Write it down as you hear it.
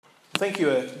Thank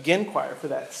you again, choir, for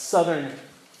that southern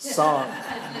song.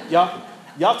 Y'all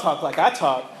talk like I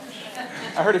talk.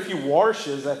 I heard a few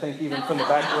warshes, I think, even from the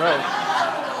back row.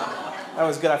 That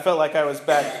was good. I felt like I was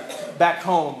back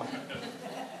home.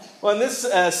 Well, and this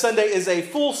Sunday is a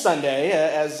full Sunday,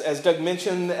 as Doug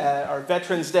mentioned, our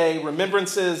Veterans Day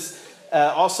remembrances,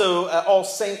 also All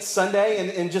Saints Sunday.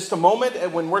 And in just a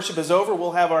moment, when worship is over,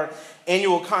 we'll have our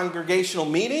annual congregational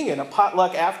meeting and a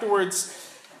potluck afterwards.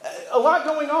 A lot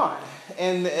going on,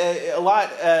 and a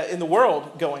lot in the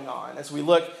world going on as we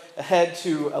look ahead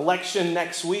to election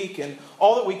next week, and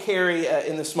all that we carry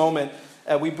in this moment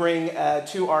we bring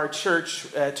to our church,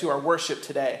 to our worship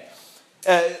today.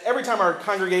 Every time our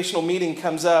congregational meeting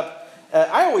comes up,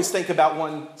 I always think about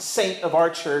one saint of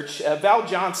our church, Val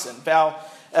Johnson. Val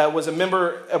was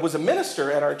a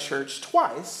minister at our church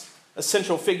twice, a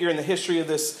central figure in the history of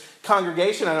this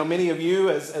congregation. I know many of you,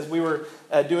 as we were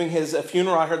doing his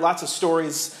funeral, I heard lots of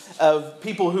stories of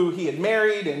people who he had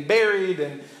married and buried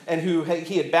and who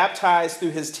he had baptized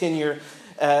through his tenure.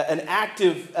 An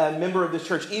active member of this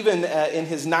church, even in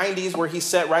his 90s, where he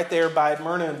sat right there by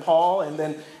Myrna and Paul, and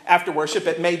then after worship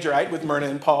at Majorite with Myrna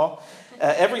and Paul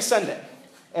every Sunday.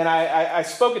 And I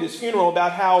spoke at his funeral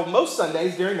about how most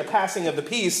Sundays during the passing of the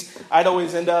peace, I'd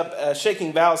always end up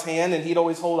shaking Val's hand, and he'd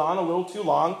always hold on a little too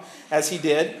long, as he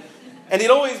did. And he'd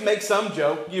always make some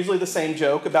joke, usually the same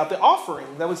joke, about the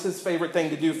offering. That was his favorite thing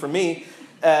to do for me.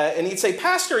 And he'd say,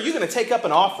 "Pastor, are you going to take up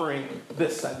an offering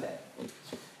this Sunday?"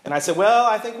 And I said, "Well,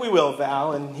 I think we will,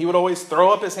 Val." And he would always throw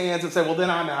up his hands and say, "Well, then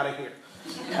I'm out of here."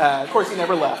 Of course, he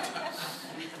never left.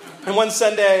 And one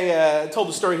Sunday, I told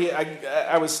the story,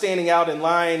 I was standing out in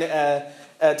line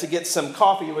to get some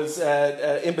coffee. It was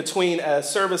in between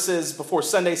services before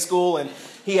Sunday school. And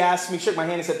he asked me, shook my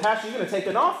hand, and said, "Pastor, you're going to take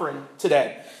an offering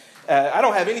today. I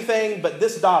don't have anything but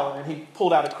this dollar." And he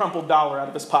pulled out a crumpled dollar out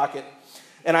of his pocket.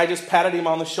 And I just patted him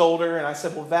on the shoulder, and I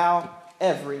said, "Well, Val,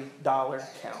 every dollar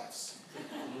counts."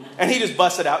 And he just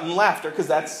busted out in laughter, because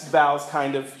that's Val's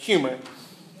kind of humor.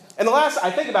 And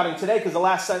I think about him today because the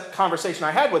last conversation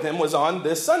I had with him was on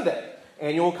this Sunday,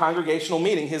 annual congregational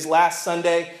meeting, his last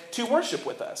Sunday to worship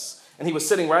with us. And he was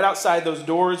sitting right outside those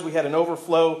doors. We had an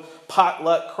overflow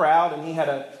potluck crowd, and he had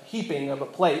a heaping of a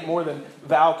plate, more than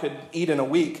Val could eat in a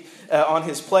week, on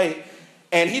his plate.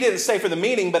 And he didn't stay for the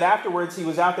meeting, but afterwards he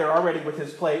was out there already with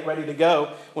his plate ready to go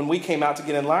when we came out to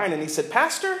get in line. And he said,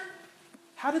 "Pastor,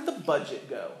 how did the budget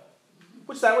go?"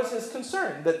 Which that was his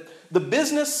concern, that the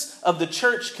business of the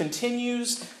church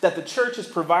continues, that the church is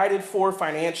provided for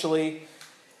financially.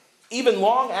 Even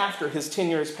long after his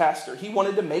tenure as pastor, he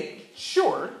wanted to make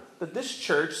sure that this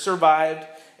church survived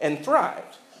and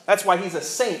thrived. That's why he's a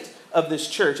saint of this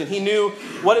church. And he knew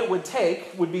what it would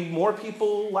take would be more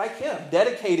people like him,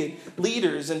 dedicated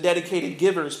leaders and dedicated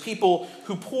givers, people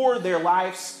who pour their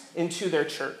lives into their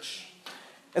church.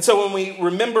 And so when we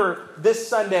remember this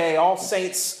Sunday, All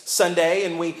Saints Sunday,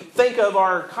 and we think of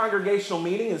our congregational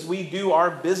meeting as we do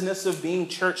our business of being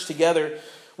church together,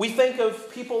 we think of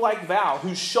people like Val,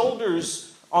 whose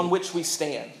shoulders on which we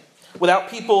stand. Without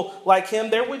people like him,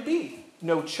 there would be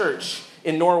no church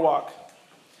in Norwalk.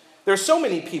 There are so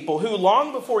many people who,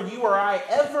 long before you or I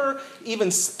ever even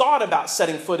thought about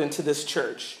setting foot into this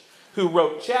church, who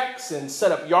wrote checks and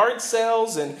set up yard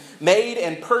sales and made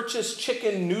and purchased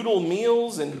chicken noodle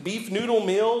meals and beef noodle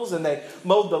meals, and they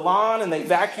mowed the lawn and they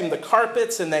vacuumed the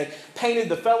carpets and they painted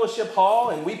the fellowship hall,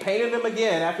 and we painted them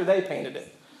again after they painted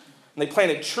it. And they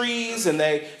planted trees and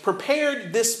they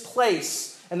prepared this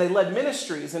place and they led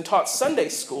ministries and taught Sunday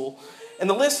school, and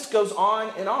the list goes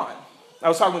on and on. I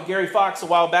was talking with Gary Fox a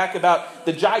while back about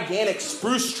the gigantic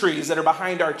spruce trees that are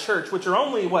behind our church, which are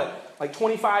only, like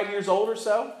 25 years old or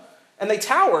so? And they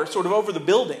tower sort of over the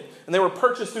building. And they were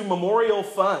purchased through memorial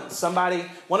funds.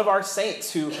 One of our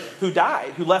saints who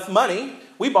died, who left money,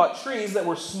 we bought trees that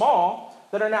were small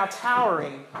that are now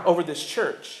towering over this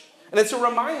church. And it's a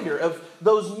reminder of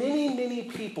those many, many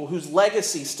people whose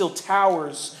legacy still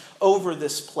towers over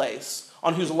this place,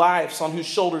 on whose lives, on whose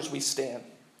shoulders we stand.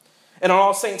 And on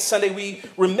All Saints Sunday, we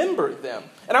remember them.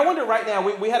 And I wonder right now,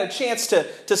 we had a chance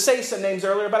to say some names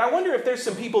earlier, but I wonder if there's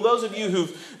some people, those of you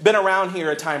who've been around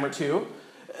here a time or two,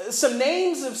 some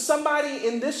names of somebody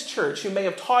in this church who may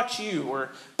have taught you or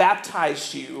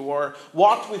baptized you or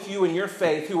walked with you in your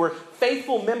faith, who were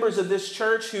faithful members of this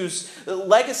church, whose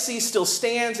legacy still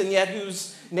stands and yet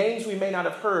whose names we may not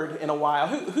have heard in a while.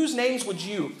 Whose names would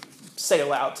you say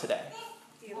aloud today?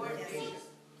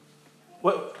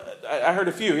 What? I heard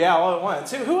a few, all at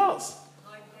once. Who else?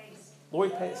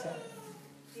 Lloyd Pace,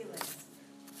 yeah.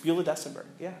 Beulah Dessenberg,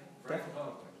 yeah.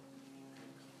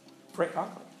 Frank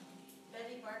Conklin.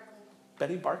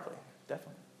 Betty Barkley,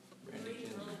 definitely.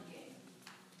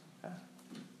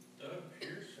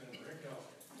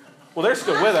 Well, they're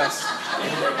still with us.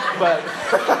 But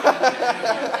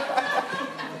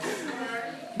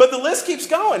but the list keeps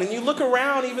going. And you look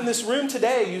around, even this room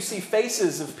today, you see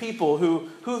faces of people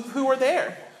who are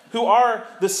there, who are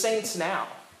the saints now.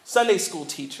 Sunday school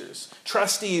teachers,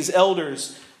 trustees,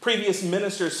 elders, previous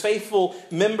ministers, faithful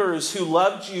members who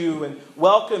loved you and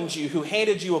welcomed you, who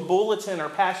handed you a bulletin or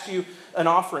passed you an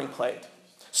offering plate.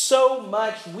 So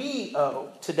much we owe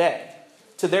today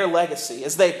to their legacy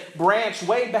as they branch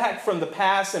way back from the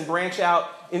past and branch out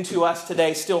into us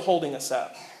today, still holding us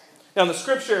up. Now, in the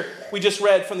scripture we just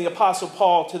read from the Apostle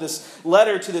Paul to this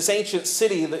letter to this ancient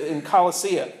city in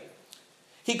Colossae,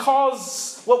 he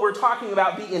calls what we're talking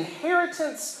about the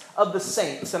inheritance of the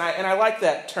saints. And I like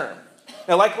that term.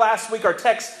 Now, like last week, our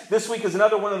text this week is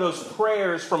another one of those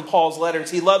prayers from Paul's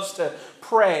letters. He loves to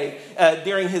pray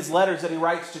during his letters that he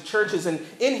writes to churches. And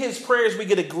in his prayers, we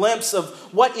get a glimpse of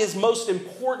what is most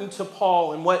important to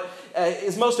Paul and what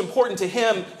is most important to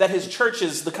him that his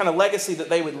churches, the kind of legacy that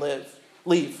they would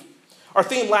leave. Our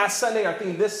theme last Sunday, our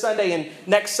theme this Sunday, and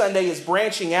next Sunday is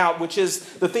branching out, which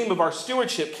is the theme of our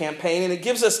stewardship campaign. And it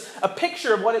gives us a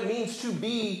picture of what it means to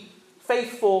be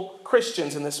faithful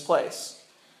Christians in this place.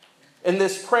 In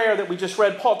this prayer that we just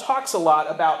read, Paul talks a lot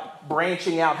about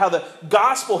branching out, how the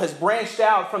gospel has branched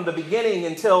out from the beginning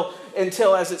until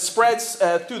as it spreads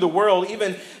through the world,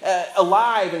 even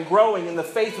alive and growing in the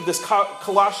faith of this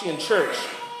Colossian church.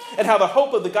 And how the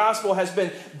hope of the gospel has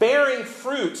been bearing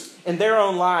fruit in their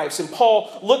own lives. And Paul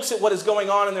looks at what is going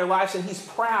on in their lives and he's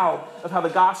proud of how the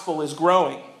gospel is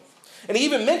growing. And he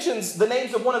even mentions the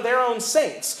names of one of their own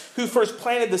saints who first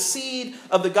planted the seed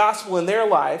of the gospel in their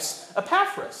lives,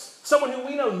 Epaphras. Someone who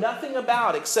we know nothing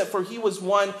about except for he was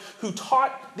one who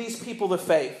taught these people the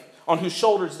faith on whose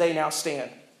shoulders they now stand.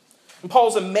 And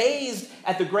Paul's amazed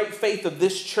at the great faith of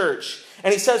this church.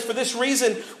 And he says, for this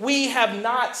reason, we have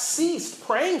not ceased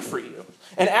praying for you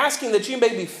and asking that you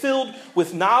may be filled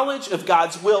with knowledge of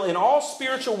God's will in all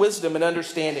spiritual wisdom and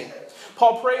understanding.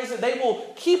 Paul prays that they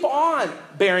will keep on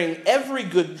bearing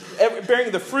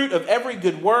the fruit of every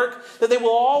good work, that they will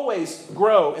always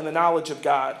grow in the knowledge of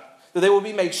God, that they will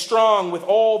be made strong with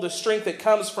all the strength that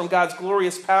comes from God's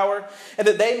glorious power, and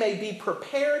that they may be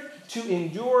prepared to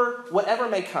endure whatever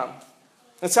may come.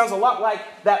 It sounds a lot like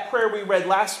that prayer we read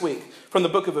last week from the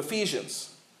book of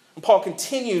Ephesians. And Paul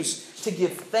continues to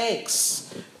give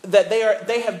thanks that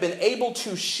they have been able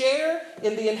to share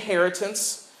in the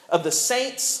inheritance of the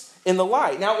saints in the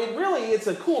light. Now, it's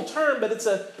a cool term, but it's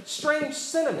a strange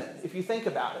sentiment if you think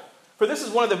about it. For this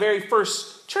is one of the very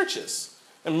first churches.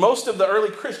 And most of the early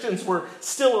Christians were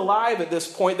still alive at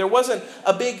this point. There wasn't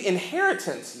a big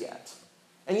inheritance yet.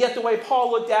 And yet the way Paul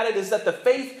looked at it is that the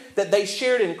faith that they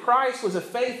shared in Christ was a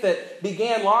faith that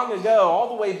began long ago, all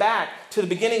the way back to the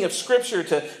beginning of Scripture,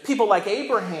 to people like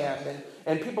Abraham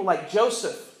and people like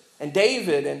Joseph and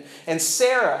David and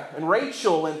Sarah and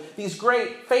Rachel and these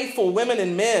great faithful women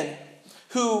and men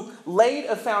who laid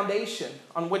a foundation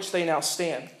on which they now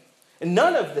stand. And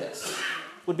none of this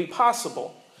would be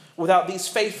possible without these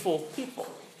faithful people.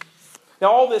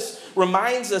 Now, all this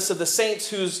reminds us of the saints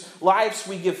whose lives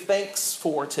we give thanks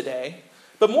for today.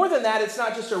 But more than that, it's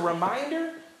not just a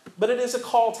reminder, but it is a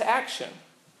call to action.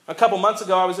 A couple months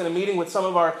ago, I was in a meeting with some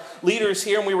of our leaders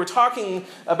here, and we were talking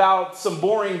about some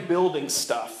boring building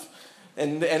stuff.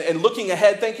 And looking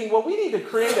ahead, thinking, well, we need to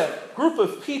create a group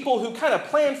of people who kind of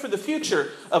plan for the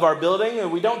future of our building.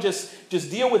 And we don't just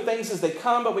deal with things as they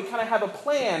come, but we kind of have a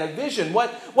plan, a vision.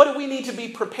 What do we need to be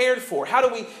prepared for? How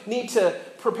do we need to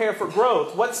prepare for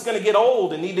growth? What's going to get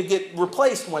old and need to get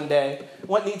replaced one day?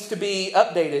 What needs to be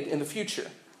updated in the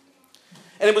future?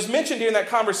 And it was mentioned during that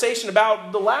conversation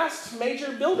about the last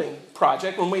major building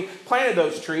project when we planted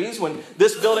those trees, when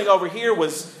this building over here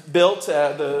was built,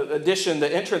 the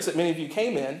entrance that many of you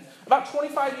came in, about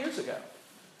 25 years ago.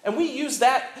 And we use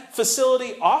that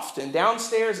facility often,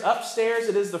 downstairs, upstairs.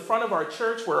 It is the front of our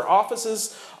church where our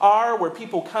offices are, where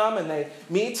people come and they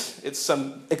meet. It's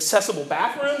some accessible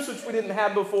bathrooms, which we didn't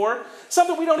have before.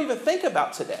 Something we don't even think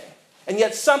about today. And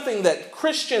yet something that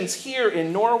Christians here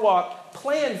in Norwalk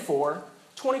planned for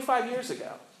 25 years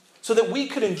ago, so that we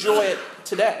could enjoy it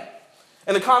today.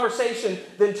 And the conversation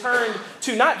then turned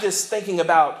to not just thinking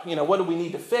about, what do we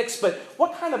need to fix, but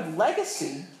what kind of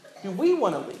legacy do we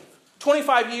want to leave?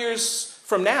 25 years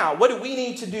from now, what do we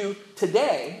need to do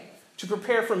today to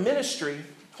prepare for ministry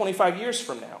 25 years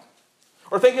from now?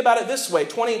 Or think about it this way,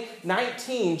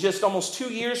 2019, just almost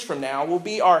 2 years from now, will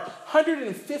be our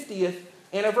 150th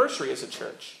anniversary as a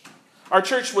church. Our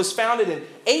church was founded in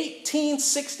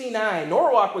 1869.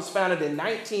 Norwalk was founded in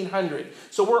 1900.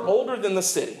 So we're older than the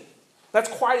city. That's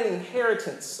quite an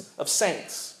inheritance of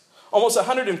saints. Almost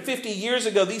 150 years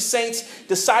ago, these saints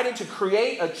decided to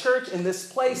create a church in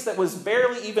this place that was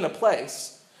barely even a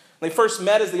place. They first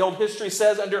met, as the old history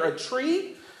says, under a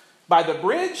tree by the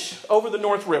bridge over the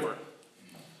North River.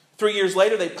 3 years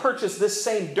later, they purchased this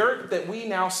same dirt that we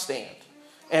now stand.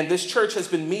 And this church has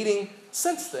been meeting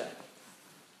since then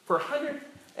for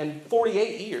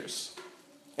 148 years.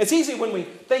 It's easy when we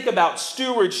think about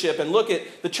stewardship and look at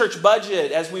the church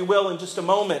budget, as we will in just a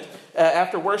moment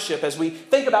after worship, as we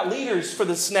think about leaders for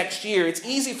this next year, it's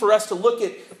easy for us to look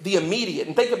at the immediate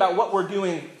and think about what we're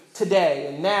doing today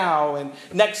and now and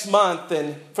next month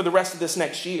and for the rest of this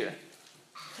next year.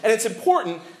 And it's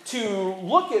important to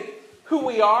look at who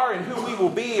we are and who we will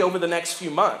be over the next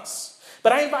few months.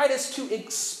 But I invite us to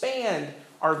expand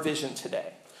our vision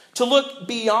today, to look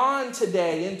beyond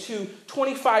today into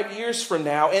 25 years from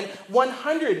now and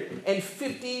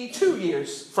 152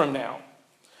 years from now.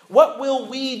 What will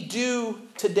we do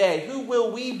today? Who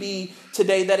will we be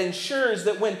today that ensures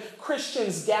that when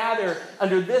Christians gather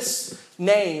under this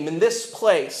name, in this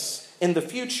place, in the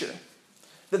future,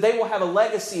 that they will have a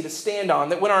legacy to stand on,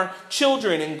 that when our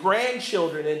children and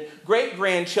grandchildren and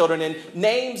great-grandchildren and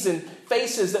names and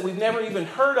faces that we've never even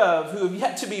heard of, who have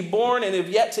yet to be born and have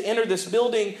yet to enter this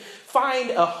building,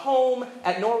 find a home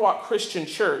at Norwalk Christian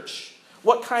Church,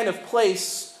 what kind of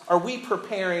place are we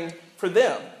preparing for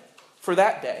them for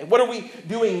that day? What are we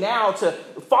doing now to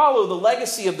follow the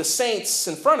legacy of the saints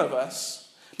in front of us,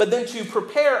 but then to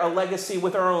prepare a legacy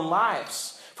with our own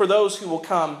lives for those who will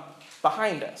come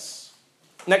behind us?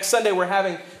 Next Sunday, we're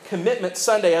having Commitment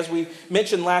Sunday. As we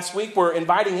mentioned last week, we're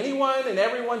inviting anyone and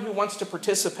everyone who wants to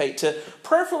participate to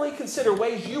prayerfully consider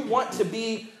ways you want to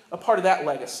be a part of that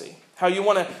legacy. How you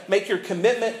want to make your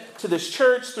commitment to this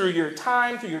church through your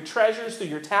time, through your treasures, through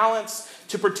your talents,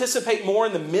 to participate more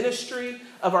in the ministry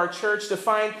of our church, to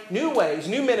find new ways,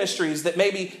 new ministries that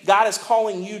maybe God is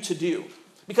calling you to do.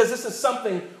 Because this is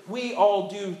something we all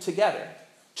do together.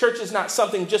 Church is not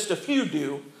something just a few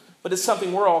do, but it's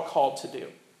something we're all called to do.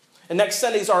 And next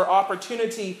Sunday is our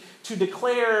opportunity to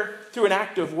declare through an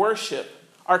act of worship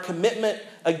our commitment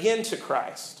again to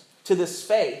Christ, to this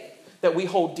faith that we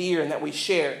hold dear and that we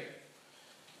share.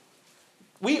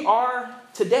 We are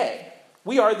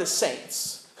the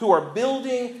saints who are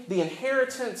building the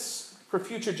inheritance for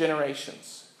future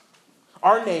generations.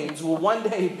 Our names will one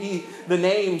day be the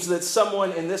names that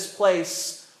someone in this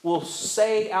place will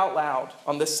say out loud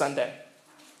on this Sunday.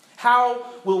 How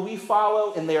will we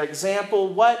follow in their example?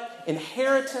 What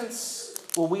inheritance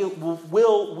will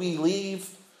we leave?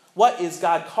 What is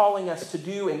God calling us to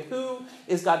do? And who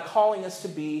is God calling us to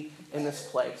be in this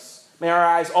place? May our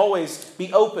eyes always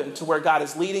be open to where God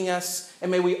is leading us.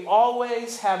 And may we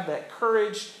always have that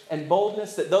courage and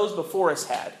boldness that those before us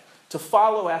had to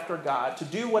follow after God, to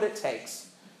do what it takes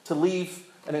to leave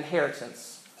an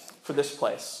inheritance for this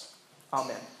place.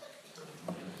 Amen.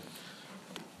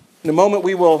 In a moment,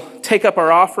 we will take up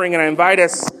our offering, and I invite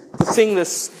us to sing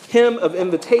this hymn of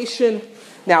invitation.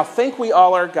 Now, thank we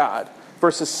all our God,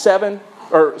 number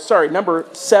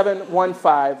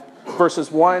 715,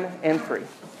 verses 1 and 3.